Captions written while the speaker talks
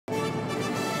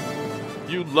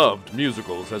You loved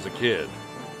musicals as a kid.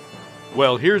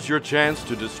 Well, here's your chance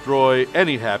to destroy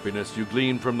any happiness you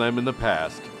gleaned from them in the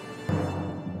past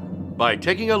by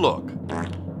taking a look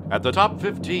at the top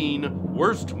 15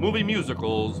 worst movie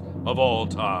musicals of all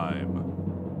time.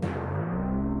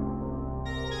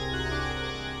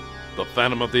 The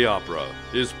Phantom of the Opera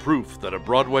is proof that a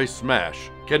Broadway smash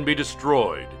can be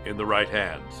destroyed in the right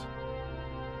hands.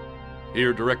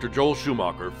 Here, director Joel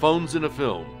Schumacher phones in a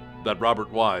film that Robert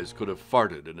Wise could have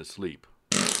farted in his sleep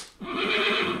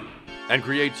and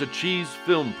creates a cheese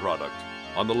film product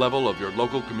on the level of your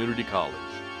local community college.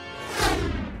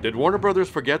 Did Warner Brothers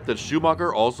forget that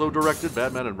Schumacher also directed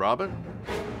Batman and Robin?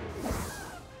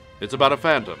 It's about a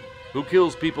phantom who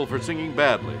kills people for singing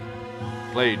badly,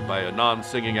 played by a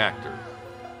non-singing actor.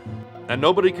 And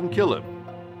nobody can kill him.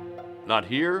 Not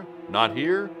here, not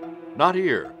here, not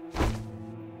here.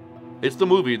 It's the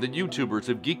movie that YouTubers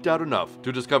have geeked out enough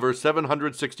to discover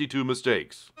 762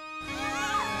 mistakes.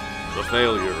 The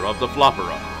failure of the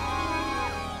Flopera.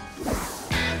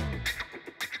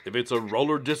 If it's a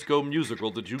roller disco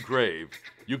musical that you crave,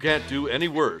 you can't do any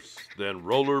worse than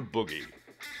Roller Boogie.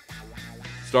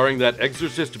 Starring that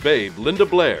exorcist babe, Linda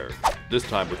Blair, this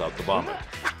time without the vomit.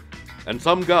 And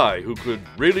some guy who could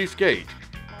really skate,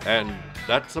 and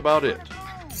that's about it.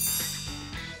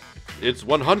 It's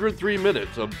 103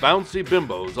 minutes of bouncy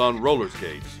bimbos on roller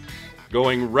skates,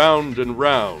 going round and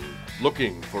round,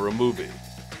 looking for a movie.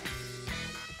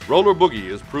 Roller Boogie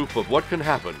is proof of what can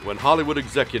happen when Hollywood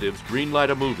executives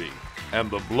greenlight a movie, and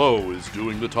the blow is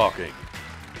doing the talking.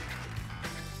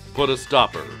 Put a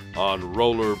stopper on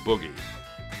Roller Boogie.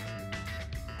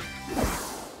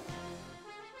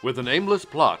 With an aimless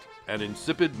plot and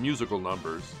insipid musical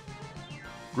numbers,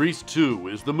 Grease 2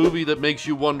 is the movie that makes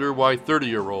you wonder why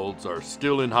 30-year-olds are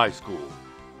still in high school.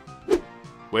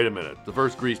 Wait a minute, the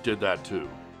first Grease did that too.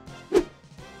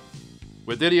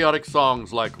 With idiotic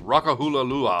songs like Rockahula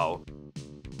Luau,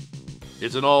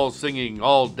 it's an all-singing,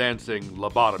 all-dancing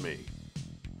lobotomy.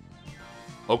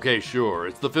 Okay, sure,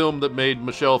 it's the film that made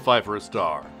Michelle Pfeiffer a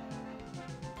star.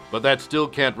 But that still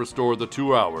can't restore the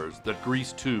 2 hours that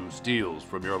Grease 2 steals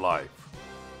from your life.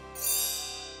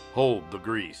 Hold the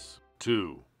Grease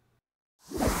 2.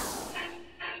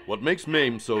 What makes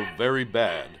Mame so very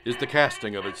bad is the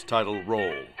casting of its title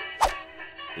role.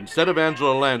 Instead of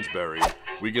Angela Lansbury,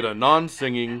 we get a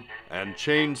non-singing and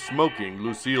chain-smoking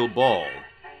Lucille Ball,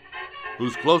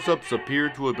 whose close-ups appear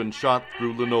to have been shot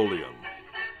through linoleum.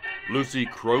 Lucy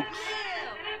croaks,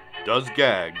 does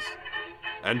gags,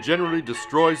 and generally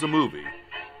destroys a movie,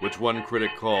 which one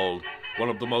critic called one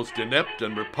of the most inept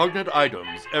and repugnant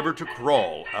items ever to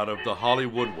crawl out of the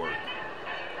Hollywood work.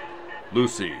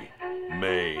 Lucy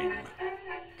Mame.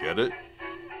 Get it?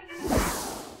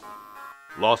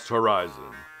 Lost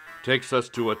Horizon takes us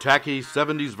to a tacky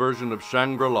 70s version of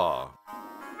Shangri-La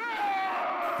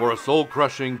for a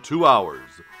soul-crushing 2 hours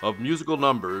of musical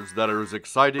numbers that are as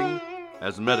exciting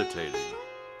as meditating.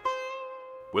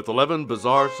 With 11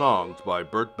 bizarre songs by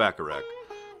Burt Bacharach,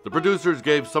 the producers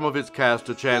gave some of his cast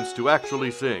a chance to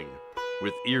actually sing,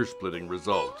 with ear-splitting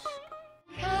results.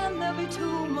 Can there be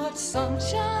too much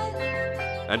sunshine?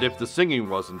 And if the singing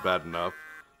wasn't bad enough,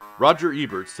 Roger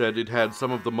Ebert said it had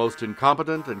some of the most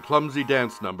incompetent and clumsy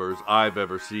dance numbers I've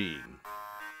ever seen.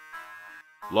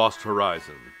 Lost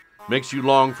Horizon makes you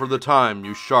long for the time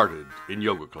you sharted in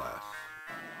yoga class.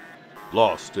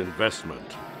 Lost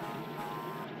Investment.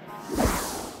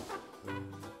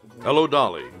 Hello,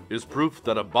 Dolly is proof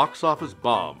that a box office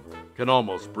bomb can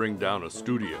almost bring down a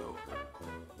studio.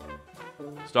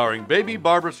 Starring baby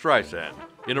Barbra Streisand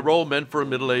in a role meant for a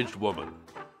middle-aged woman.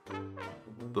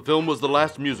 The film was the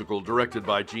last musical directed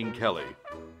by Gene Kelly,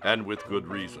 and with good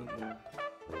reason.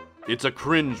 It's a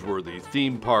cringe-worthy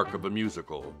theme park of a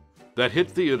musical that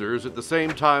hit theaters at the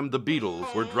same time the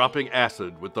Beatles were dropping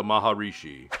acid with the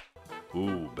Maharishi.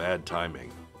 Ooh, bad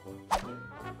timing.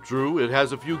 True, it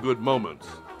has a few good moments,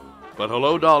 but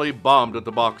Hello, Dolly bombed at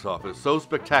the box office so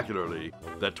spectacularly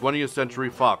that 20th Century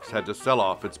Fox had to sell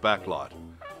off its backlot,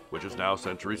 which is now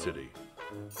Century City.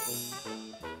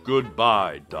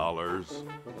 Goodbye, dollars.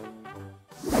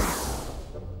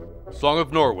 Song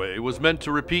of Norway was meant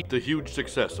to repeat the huge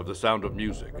success of The Sound of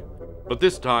Music, but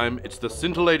this time it's the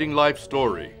scintillating life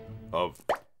story of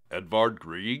Edvard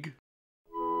Grieg.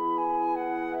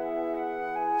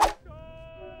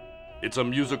 It's a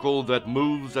musical that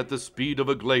moves at the speed of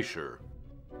a glacier,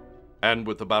 and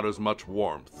with about as much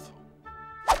warmth.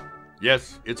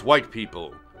 Yes, it's white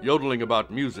people yodeling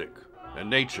about music and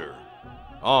nature,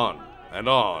 on and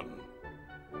on,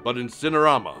 but in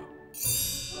Cinerama.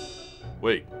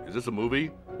 Wait, is this a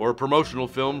movie or a promotional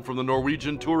film from the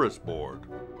Norwegian Tourist Board?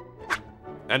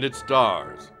 And it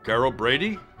stars Carol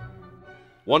Brady?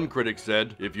 One critic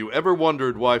said, if you ever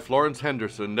wondered why Florence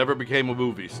Henderson never became a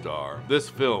movie star, this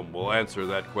film will answer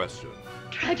that question.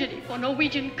 Tragedy for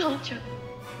Norwegian culture.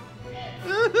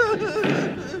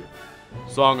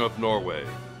 Song of Norway.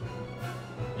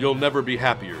 You'll never be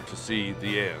happier to see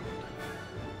the end.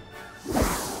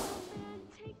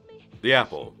 The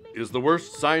Apple is the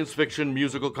worst science fiction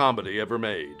musical comedy ever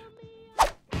made.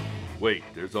 Wait,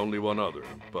 there's only one other,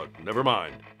 but never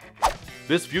mind.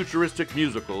 This futuristic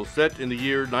musical, set in the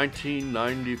year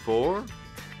 1994,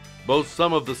 boasts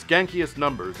some of the skankiest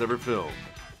numbers ever filmed,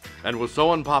 and was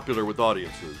so unpopular with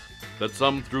audiences that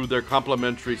some threw their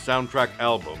complimentary soundtrack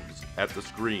albums at the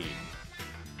screen.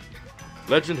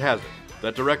 Legend has it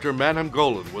that director Manham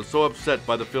Golan was so upset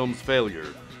by the film's failure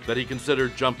that he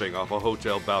considered jumping off a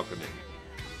hotel balcony.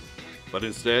 But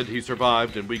instead, he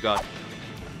survived and we got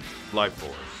Life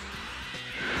Force.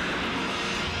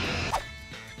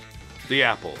 The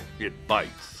Apple, it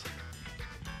bites.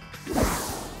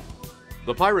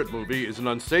 The Pirate movie is an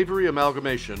unsavory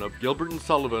amalgamation of Gilbert and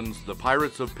Sullivan's The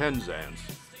Pirates of Penzance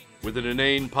with an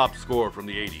inane pop score from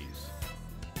the 80s.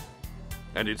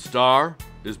 And its star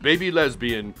is baby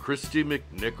lesbian Christy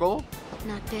McNichol?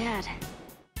 Not bad.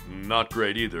 Not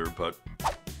great either, but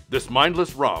this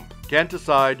mindless romp can't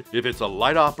decide if it's a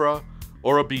light opera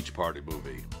or a beach party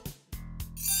movie.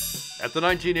 At the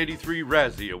 1983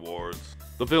 Razzie Awards,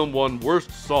 the film won Worst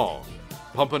Song,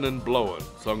 Pumpin' and Blowin',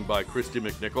 sung by Christy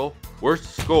McNichol,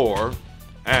 Worst Score,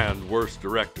 and Worst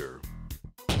Director.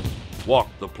 Walk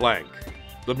the Plank,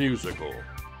 the musical.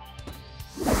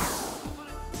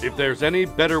 If there's any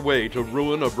better way to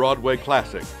ruin a Broadway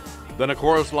classic than a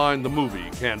chorus line the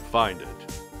movie can't find it.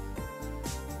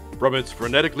 From its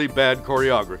frenetically bad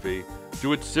choreography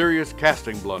to its serious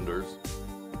casting blunders,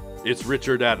 it's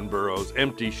Richard Attenborough's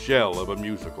empty shell of a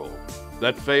musical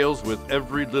that fails with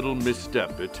every little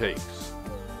misstep it takes.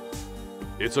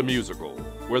 It's a musical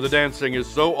where the dancing is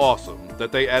so awesome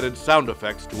that they added sound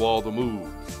effects to all the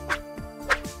moves.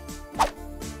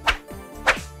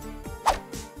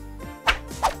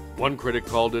 One critic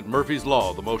called it Murphy's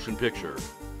Law, the motion picture.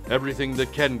 Everything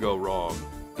that can go wrong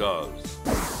does.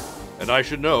 And I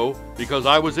should know because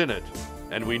I was in it,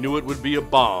 and we knew it would be a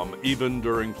bomb even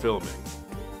during filming.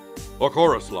 A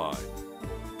chorus line,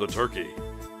 the turkey.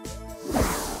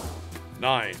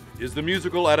 9 is the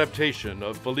musical adaptation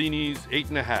of Fellini's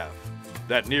 8½,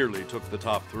 that nearly took the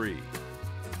top 3.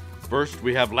 First,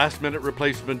 we have last-minute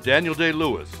replacement Daniel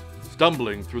Day-Lewis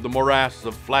stumbling through the morass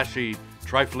of flashy,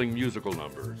 trifling musical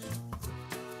numbers.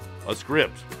 A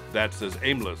script that's as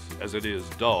aimless as it is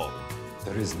dull.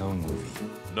 There is no movie.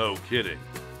 No kidding.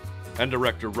 And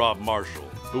director Rob Marshall,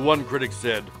 who one critic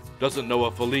said doesn't know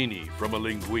a Fellini from a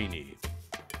linguine.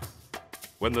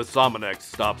 When the Sominex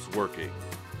stops working.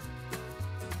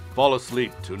 Fall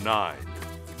asleep to 9.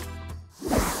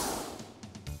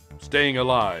 Staying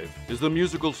Alive is the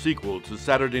musical sequel to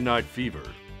Saturday Night Fever,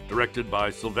 directed by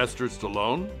Sylvester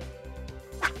Stallone.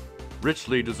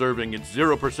 Richly deserving its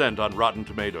 0% on Rotten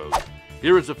Tomatoes,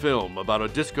 here is a film about a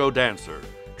disco dancer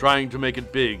trying to make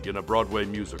it big in a Broadway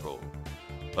musical.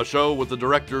 A show with a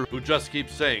director who just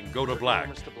keeps saying, go to black.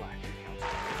 Mr. Black.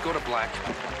 Go to black.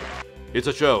 It's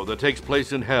a show that takes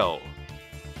place in hell.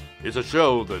 It's a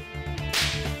show that...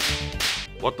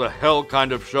 What the hell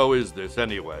kind of show is this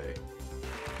anyway?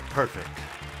 Perfect.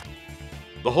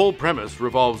 The whole premise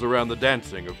revolves around the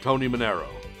dancing of Tony Manero,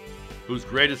 whose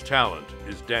greatest talent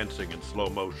is dancing in slow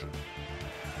motion.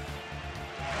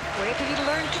 Where did he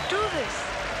learn to do this?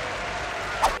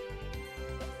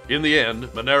 In the end,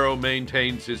 Manero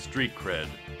maintains his street cred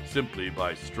simply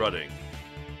by strutting.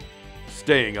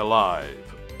 Staying Alive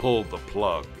pulled the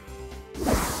plug.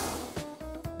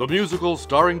 The musical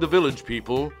starring the Village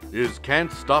People is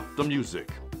Can't Stop the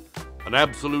Music, an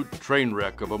absolute train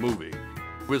wreck of a movie,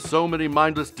 with so many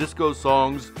mindless disco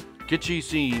songs, kitschy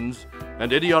scenes,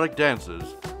 and idiotic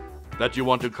dances that you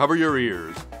want to cover your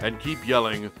ears and keep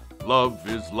yelling, love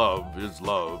is love is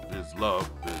love is love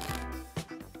is...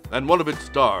 And one of its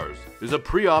stars is a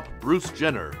pre-op Bruce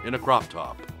Jenner in a crop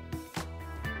top.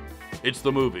 It's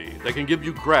the movie that can give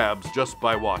you crabs just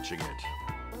by watching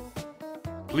it.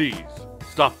 Please,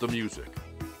 stop the music.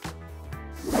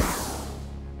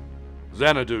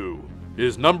 Xanadu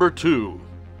is number 2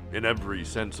 in every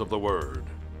sense of the word.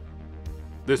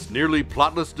 This nearly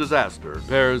plotless disaster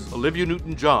pairs Olivia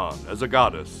Newton-John as a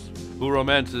goddess who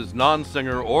romances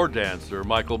non-singer or dancer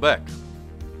Michael Beck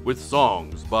with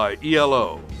songs by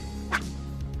ELO.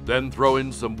 Then throw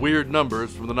in some weird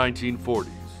numbers from the 1940s.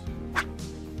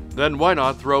 Then why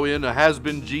not throw in a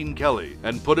has-been Gene Kelly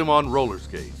and put him on roller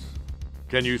skates?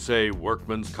 Can you say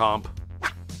workman's comp?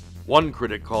 One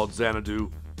critic called Xanadu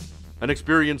an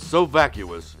experience so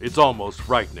vacuous it's almost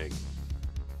frightening.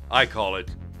 I call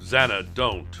it Xana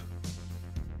Don't.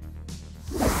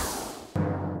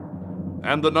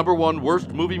 And the #1 worst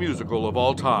movie musical of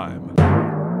all time.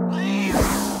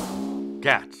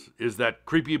 Cats is that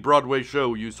creepy Broadway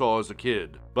show you saw as a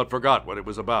kid, but forgot what it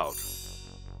was about.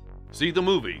 See the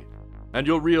movie, and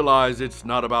you'll realize it's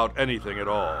not about anything at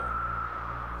all.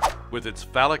 With its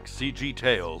phallic CG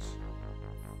tails,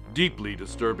 deeply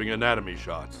disturbing anatomy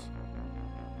shots,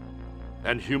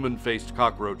 and human-faced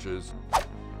cockroaches,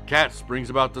 Cats brings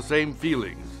about the same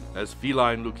feelings as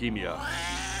feline leukemia.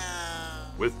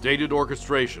 With dated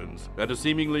orchestrations and a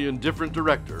seemingly indifferent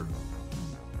director,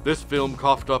 this film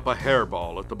coughed up a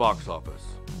hairball at the box office.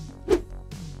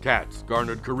 Cats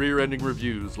garnered career-ending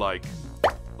reviews like,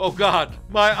 "Oh God,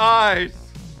 my eyes!"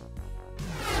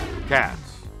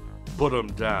 Cats, put 'em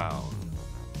down.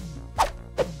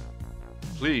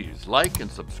 Please like and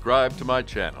subscribe to my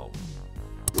channel.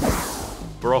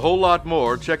 For a whole lot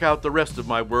more, check out the rest of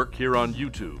my work here on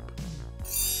YouTube.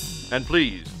 And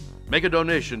please, make a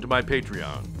donation to my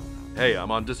Patreon. Hey,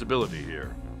 I'm on disability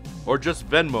here. Or just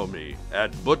Venmo me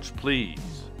at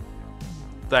BUTCHPLEASE.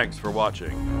 Thanks for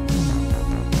watching.